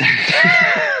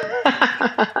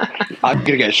 I'm going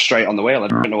to get straight on the wheel. I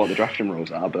don't know what the drafting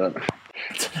rules are, but... I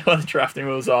don't know what the drafting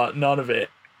rules are. None of it.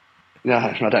 No,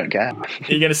 I don't care. Are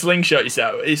you going to slingshot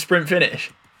yourself? It's sprint finish.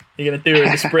 You're going to do it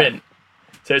in the sprint.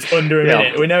 So it's under a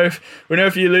minute. We know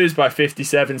if you lose by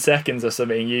 57 seconds or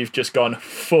something, you've just gone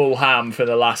full ham for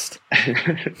the last...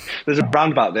 There's a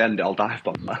roundabout at the end, I'll dive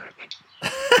bomb that.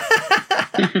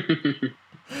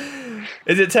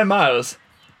 Is it 10 miles?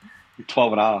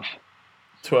 12 and a half.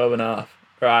 12 and a half.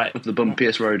 Right. It's the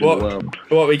bumpiest road in the world.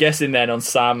 What are we guessing then on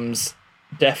Sam's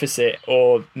deficit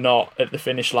or not at the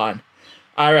finish line?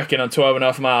 I reckon on 12 and a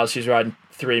half miles, she's riding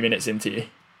 3 minutes into you.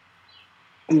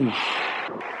 Oof.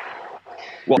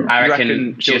 What, I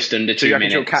reckon just under 2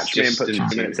 minutes. You'll catch me and put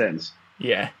 2 minutes in?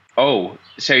 Yeah. Oh,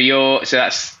 so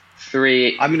that's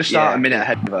 3. I'm going to start a minute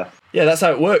ahead of her. Yeah, that's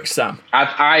how it works, Sam.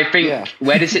 I think,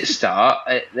 where does it start?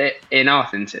 In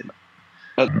Arthington?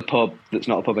 At the pub that's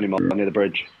not a pub anymore, near the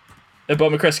bridge. At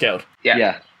bottom of Cresceld?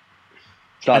 Yeah.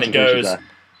 And it goes...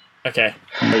 Okay.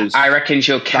 I reckon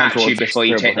she'll catch you before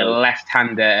you take the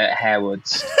left-hander at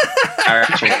Harewoods. I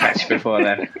reckon she'll catch you before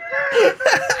then.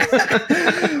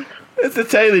 There's a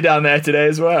Taylor down there today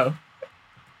as well.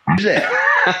 Is it?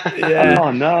 Yeah.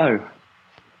 Oh, no.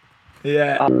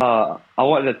 Yeah. I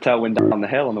wanted a tailwind down the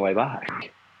hill on the way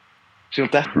back. She'll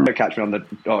definitely catch me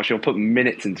she'll put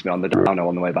minutes into me on the downhill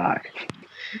on the way back.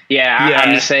 Yeah,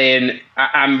 I'm saying,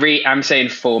 I'm saying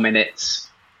 4 minutes.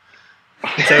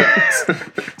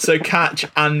 So catch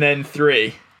and then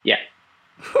 3. Yeah.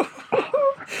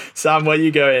 Sam, where are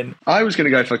you going? I was going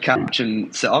to go for catch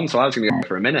and sit on, so I was going to go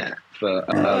for a minute.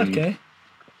 But okay.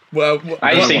 Well,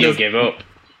 I just think you'll give up.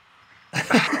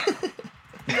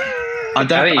 I'm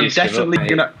definitely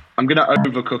gonna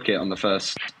overcook it on the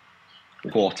first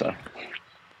quarter.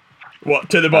 What,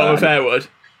 to the bottom of Fairwood?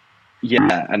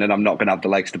 Yeah, and then I'm not gonna have the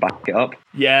legs to back it up.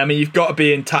 Yeah, I mean you've got to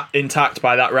be intact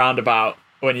by that roundabout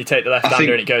when you take the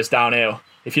left-hander and it goes downhill.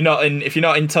 If you're not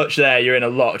in touch there, you're in a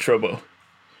lot of trouble.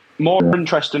 More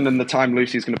interesting than the time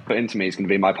Lucy's going to put into me is going to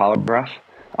be my power graph.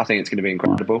 I think it's going to be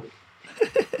incredible.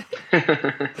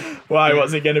 Why?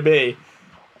 What's it going to be?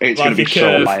 It's going to be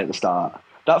so high at the start.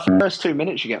 That first 2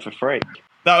 minutes you get for free.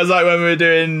 That was like when we were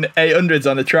doing 800s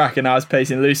on the track and I was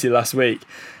pacing Lucy last week.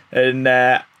 And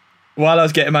while I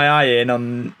was getting my eye in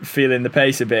on feeling the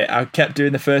pace a bit, I kept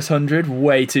doing the first 100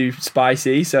 way too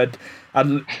spicy. So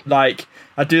I'd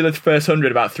do the first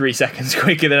 100 about 3 seconds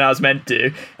quicker than I was meant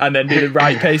to, and then do the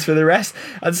right pace for the rest.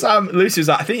 And Lucy was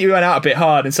like, I think you went out a bit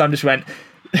hard, and Sam just went,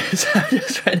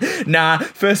 nah,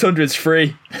 first 100's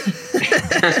free.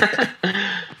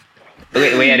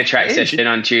 We had a track session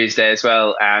on Tuesday as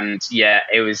well, and yeah,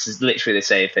 it was literally the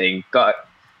same thing. Got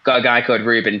a guy called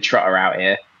Ruben Trotter out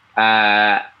here.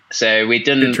 So we'd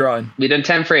done 10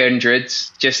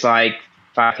 300s, just like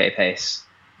 5k pace.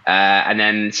 And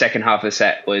then second half of the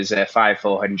set was 5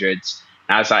 400s.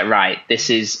 And I was like, right, this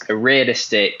is a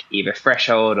realistic either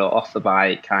threshold or off the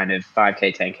bike kind of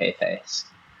 5k 10k pace.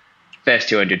 First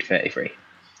 233,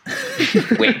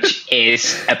 which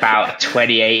is about a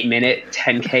 28-minute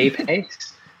 10k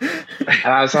pace. And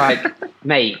I was like,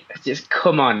 mate, just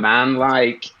come on, man.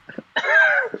 Like,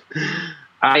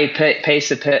 I paced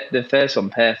the first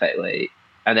one perfectly,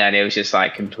 and then it was just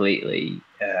like completely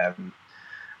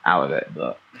out of it.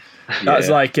 But that's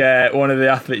like one of the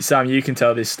athletes, Sam, you can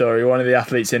tell this story. One of the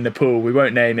athletes in the pool, we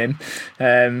won't name him,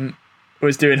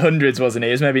 was doing hundreds, wasn't he?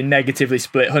 He was maybe negatively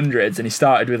split hundreds, and he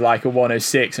started with like a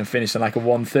 106 and finished on like a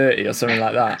 130 or something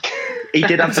like that. He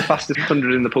did have the fastest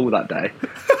 100 in the pool that day,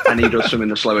 and he does some in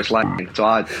the slowest lane. So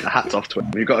hats off to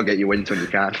him. You've got to get your wins when you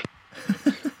can.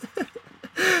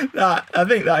 I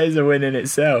think that is a win in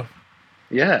itself.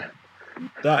 Yeah.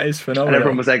 That is phenomenal. And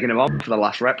everyone was egging him on for the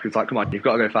last rep. It's like, come on, you've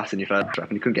got to go fast in your first rep,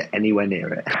 and he couldn't get anywhere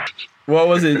near it. What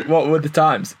was it? What were the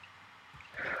times?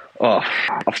 Oh,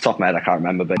 off the top of my head, I can't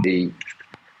remember, but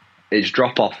his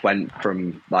drop-off went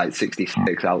from like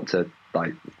 66 out to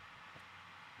like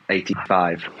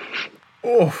 85.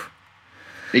 Oh.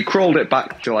 He crawled it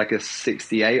back to like a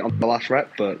 68 on the last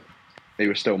rep, but he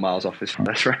was still miles off his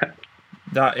first rep.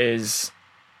 That is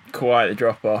quite the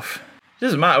drop-off. It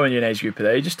doesn't matter when you're an age grouper,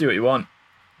 though. You just do what you want.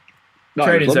 No,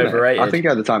 Training's overrated. I think he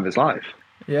had the time of his life.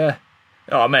 Yeah.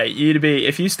 Oh, mate,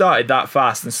 if you started that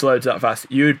fast and slowed that fast,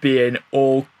 you'd be in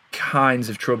all kinds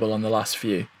of trouble on the last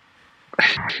few.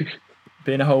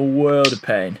 Be in a whole world of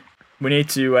pain. We need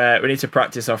to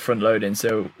practice our front loading,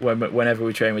 so whenever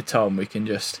we train with Tom, we can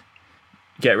just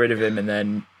get rid of him and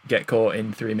then get caught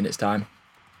in 3 minutes time.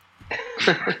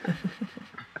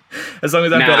 As long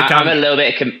as I've got the camera.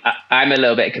 I'm a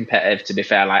little bit competitive, to be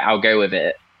fair. Like, I'll go with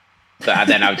it, but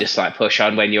then I'll just like push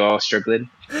on when you're struggling.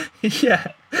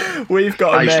 Yeah, we've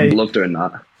got. I used to love doing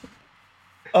that.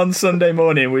 On Sunday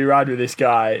morning, we ride with this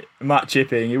guy, Matt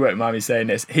Chipping. You won't mind me saying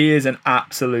this. He is an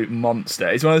absolute monster.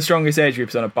 He's one of the strongest age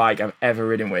groupers on a bike I've ever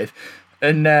ridden with,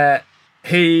 and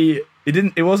he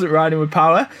wasn't riding with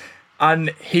power, and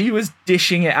he was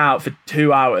dishing it out for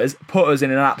 2 hours, put us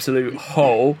in an absolute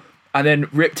hole, and then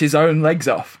ripped his own legs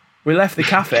off. We left the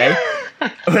cafe.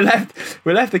 we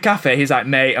left the cafe. He's like,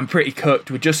 mate, I'm pretty cooked.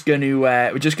 We're just gonna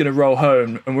roll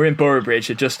home, and we're in Boroughbridge,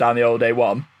 just down the old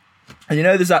A1. And you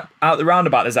know, there's that out the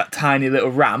roundabout. There's that tiny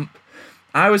little ramp.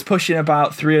 I was pushing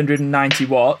about 390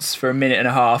 watts for a minute and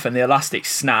a half, and the elastic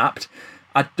snapped.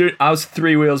 I was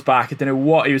 3 wheels back. I don't know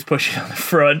what he was pushing on the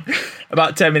front.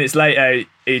 About 10 minutes later,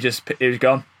 he was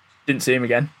gone. Didn't see him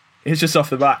again. He was just off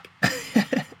the back.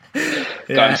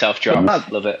 Got himself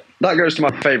dropped. Love it. That goes to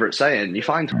my favourite saying: "You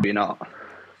fine till you're not."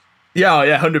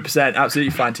 Yeah, 100%.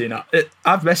 Absolutely fine till you're not.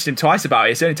 I've messaged him twice about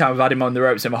it. It's the only time I've had him on the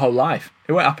ropes in my whole life.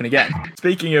 It won't happen again.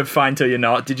 Speaking of fine till you're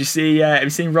not, did you see? Have you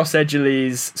seen Ross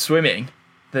Edgerly's swimming?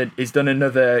 That he's had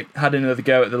another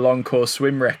go at the long course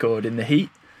swim record in the heat,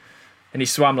 and he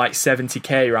swam like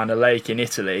 70k around a lake in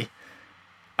Italy,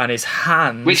 and his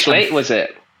hands. Which lake was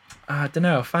it? I don't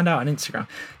know. I'll find out on Instagram.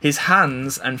 His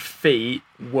hands and feet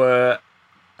were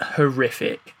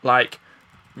horrific, like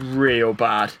real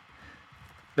bad.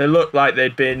 They looked like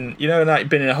they'd been, like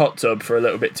been in a hot tub for a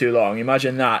little bit too long.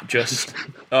 Imagine that. Just,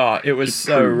 it was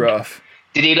so rough.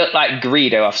 Did he look like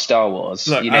Greedo off Star Wars?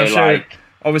 Look,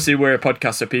 obviously we're a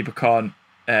podcast, so people can't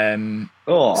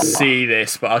see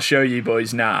this, but I'll show you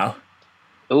boys now.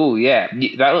 Oh yeah,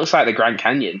 that looks like the Grand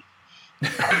Canyon.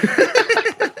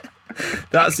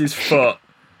 That's his foot,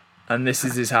 and this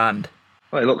is his hand.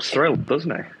 Well, he looks thrilled,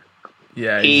 doesn't he?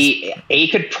 Yeah, he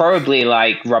could probably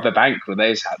like rob a bank with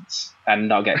those hands and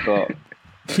not get caught.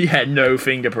 Yeah, no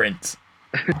fingerprints.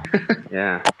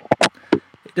 Yeah.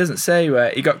 It doesn't say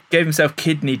where he gave himself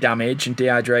kidney damage and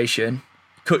dehydration.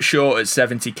 Cut short at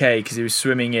 70k because he was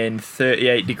swimming in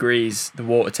 38 degrees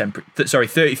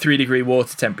 33 degree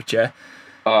water temperature,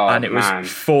 and it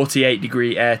was 48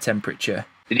 degree air temperature.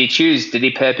 Did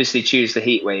he purposely choose the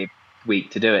heat wave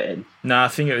week to do it in? No, I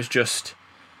think it was just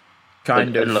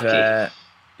kind of unlucky.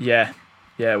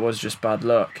 It was just bad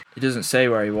luck. It doesn't say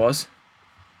where he was.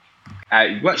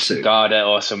 Wetsuit, Garda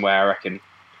or somewhere, I reckon.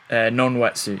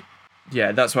 Non-wetsuit.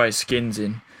 Yeah, that's why his skin's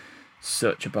in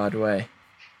such a bad way.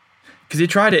 Because he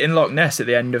tried it in Loch Ness at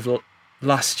the end of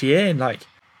last year, like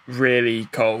really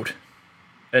cold,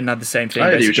 and had the same thing.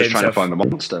 He was just trying to find the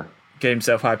monster. Gave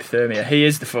himself hypothermia. He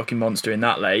is the fucking monster in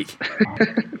that lake.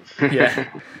 Yeah,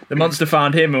 the monster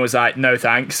found him and was like, "No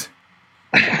thanks."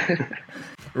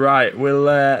 Right,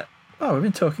 we've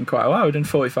been talking quite a while. We've done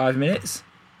 45 minutes.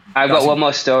 I've got one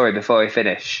more story before we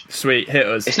finish. Sweet, hit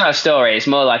us. It's not a story, it's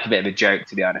more like a bit of a joke,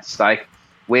 to be honest. Like,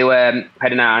 we were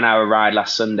heading out on our ride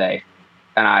last Sunday,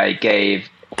 and I gave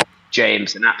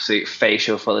James an absolute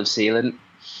facial full of sealant.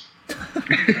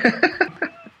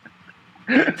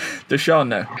 Does Sean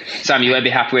know? Sam, you won't be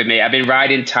happy with me. I've been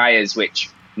riding tyres which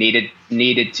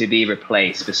needed to be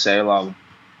replaced for so long.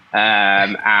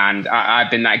 And I've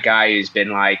been that guy who's been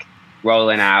like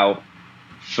rolling out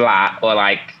flat or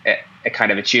like a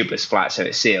kind of a tubeless flat so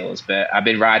it seals, but I've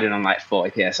been riding on like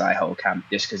 40 psi whole camp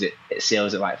just because it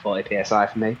seals at like 40 psi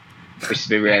for me, which has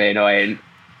been really annoying.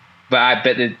 But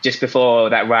just before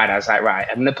that ride I was like, right,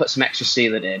 I'm gonna put some extra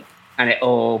sealant in, and it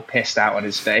all pissed out on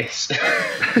his face.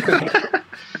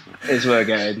 As we're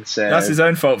going, so that's his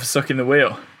own fault for sucking the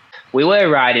wheel. We were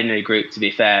riding in a group, to be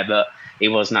fair, but he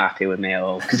wasn't happy with me at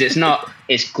all because it's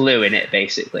glue in it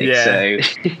basically. Yeah. So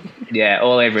yeah,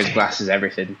 all over his glasses,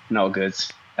 everything, not good.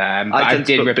 I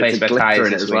did replace my tyres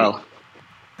in it as well.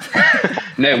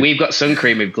 No, we've got sun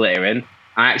cream with glitter in.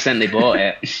 I accidentally bought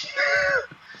it.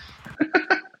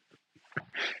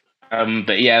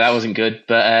 But yeah, that wasn't good.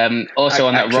 But also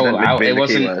on that rollout, it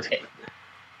wasn't.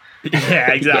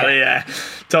 Yeah, exactly. Yeah,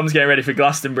 Tom's getting ready for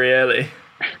Glastonbury early.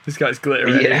 He's got his glitter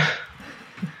ready. Yeah.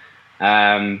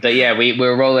 But yeah, we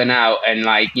were rolling out, and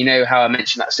like, you know how I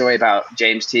mentioned that story about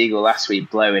James Teagle last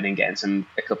week blowing and getting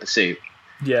a cup of soup.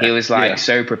 Yeah, he was like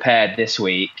so prepared this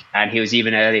week, and he was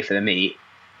even early for the meet,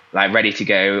 like ready to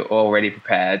go, already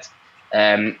prepared.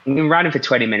 We've been riding for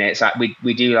 20 minutes. Like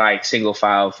we do like single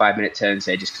file 5-minute turns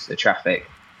here just because of the traffic.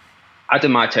 I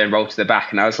done my turn, rolled to the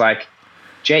back, and I was like,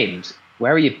 James,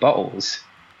 where are your bottles?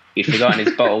 He'd forgotten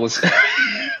his bottles.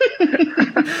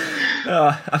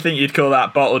 I think you'd call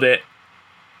that bottled it.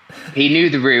 He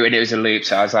knew the route and it was a loop,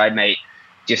 so I was like, mate,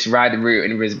 just ride the route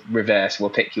in reverse,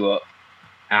 we'll pick you up.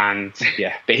 And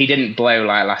yeah, but he didn't blow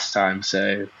like last time,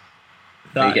 so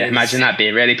imagine that,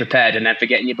 being really prepared and then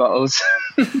forgetting your bottles.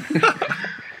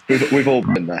 We've all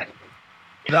been there.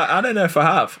 I don't know if I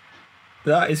have.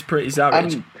 That is pretty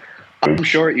savage. I'm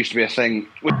sure it used to be a thing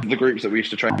with the groups that we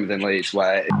used to train with in Leeds,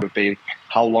 where it would be,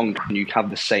 how long can you have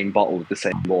the same bottle with the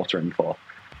same water in for?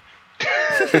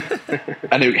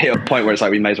 And it would hit a point where it's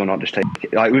like, we may as well not just take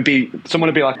it. Like, someone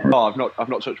would be like, oh, I've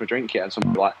not touched my drink yet, and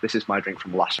someone would be like, this is my drink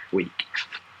from last week.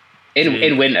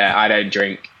 In winter, I don't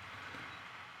drink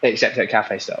except at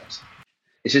cafe stops.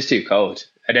 It's just too cold.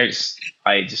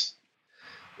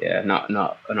 not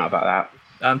about that.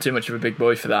 I'm too much of a big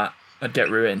boy for that. I'd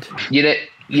get ruined.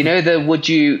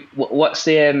 What's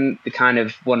the kind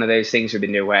of one of those things we've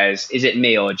been doing, where is it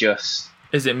me or just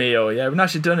Is it me or yeah? We've not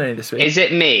actually done any this week. Is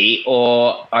it me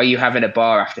or are you having a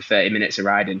bar after 30 minutes of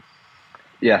riding?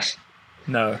 Yes.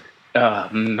 No. Oh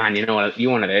man, you know what?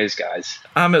 You're one of those guys.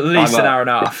 I'm at least an hour and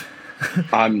a half.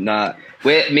 I'm not.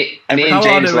 Me and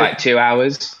James are like 2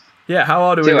 hours. Yeah, how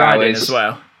hard are we riding as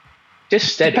well?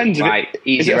 Just steady, Depends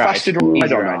easy is it ride. a fasted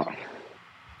ride or not?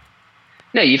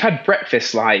 No, you've had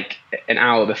breakfast like an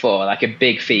hour before, like a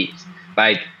big feast.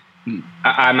 Like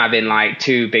I'm having like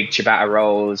 2 big ciabatta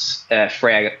rolls, a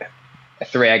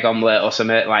 3-egg omelette or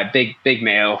something, like big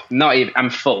meal. Not even. I'm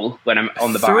full when I'm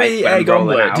on the bike. 3-egg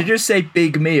omelette. Did you just say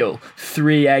big meal?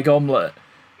 3-egg omelette,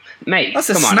 mate. That's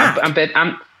a come snack.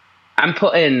 on. I'm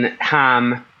putting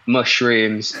ham,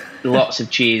 mushrooms, lots of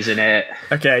cheese in it.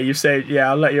 Okay, you say yeah.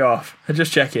 I'll let you off. I'm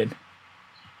just checking.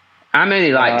 I'm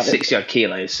only like 60 odd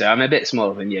kilos, so I'm a bit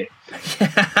smaller than you.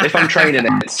 If I'm training,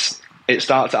 it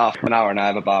starts at half an hour and I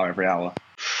have a bar every hour.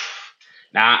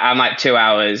 Nah, I'm like 2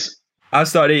 hours. I've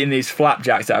started eating these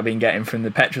flapjacks that I've been getting from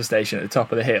the petrol station at the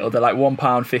top of the hill. They're like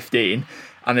 £1.15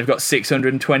 and they've got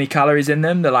 620 calories in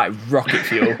them. They're like rocket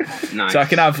fuel. Nice. So I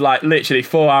can have like literally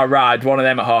 4-hour ride, one of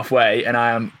them at halfway, and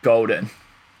I am golden.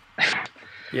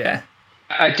 Yeah.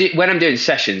 I do, when I'm doing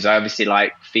sessions, I obviously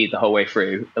like feed the whole way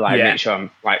through, like make sure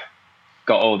I'm like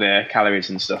got all the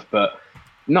calories and stuff, but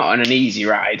not on an easy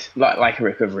ride, like a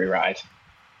recovery ride.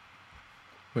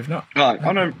 We've not.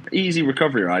 On an easy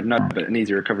recovery ride, no, but an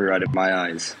easy recovery ride in my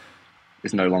eyes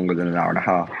is no longer than an hour and a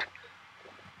half.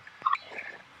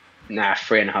 Nah,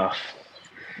 3.5.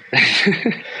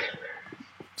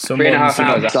 3.5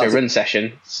 hours after a run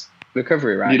session,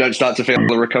 recovery ride. You don't start to feel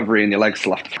the recovery in your legs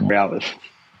till after 3 hours.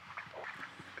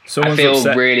 I feel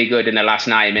really good in the last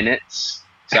 90 minutes.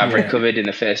 So I've recovered in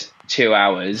the first 2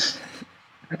 hours,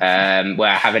 where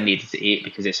I haven't needed to eat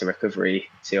because it's a recovery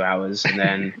 2 hours, and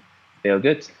then feel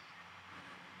good.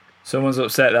 Someone's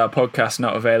upset that our podcast's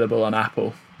not available on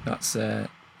Apple. That's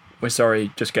we're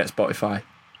sorry, just get Spotify.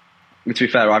 To be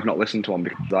fair, I've not listened to one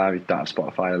because I don't have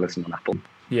Spotify. I listen on Apple.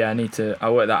 Yeah, I need to.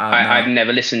 I'll work that out. I've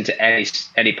never listened to any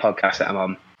podcast that I'm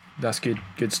on. That's good.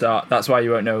 Good start. That's why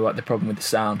you won't know like the problem with the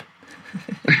sound.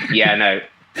 Yeah, no.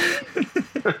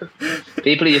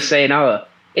 People are just saying, "Oh,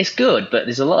 it's good," but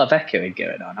there's a lot of echoing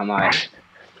going on. I'm like,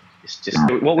 it's just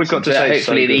what we've got to say.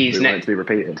 Hopefully, these next to be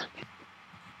repeated.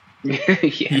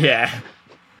 Yeah.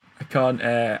 I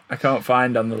can't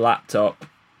find on the laptop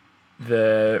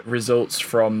the results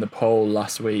from the poll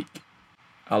last week.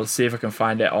 I'll see if I can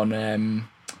find it on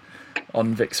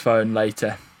Vic's phone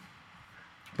later.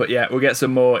 But yeah, we'll get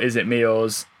some more Is It Me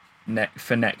Or's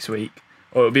for next week.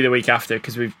 Or it'll be the week after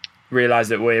because we've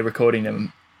realised that we're recording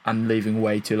them and leaving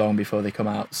way too long before they come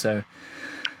out. So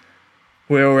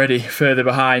we're already further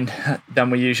behind than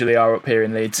we usually are up here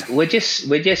in Leeds. We're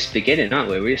just beginning, aren't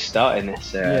we? We're just starting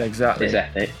this. Yeah, exactly. It's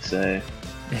epic. So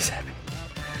it's epic.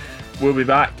 We'll be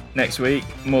back next week.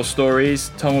 More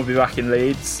stories. Tom will be back in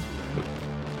Leeds.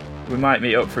 We might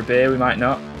meet up for a beer. We might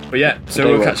not. But yeah, so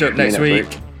we'll catch up next week.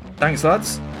 Thanks,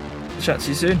 lads. Chat to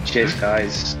you soon. Cheers,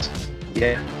 guys.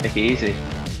 Yeah, take it easy.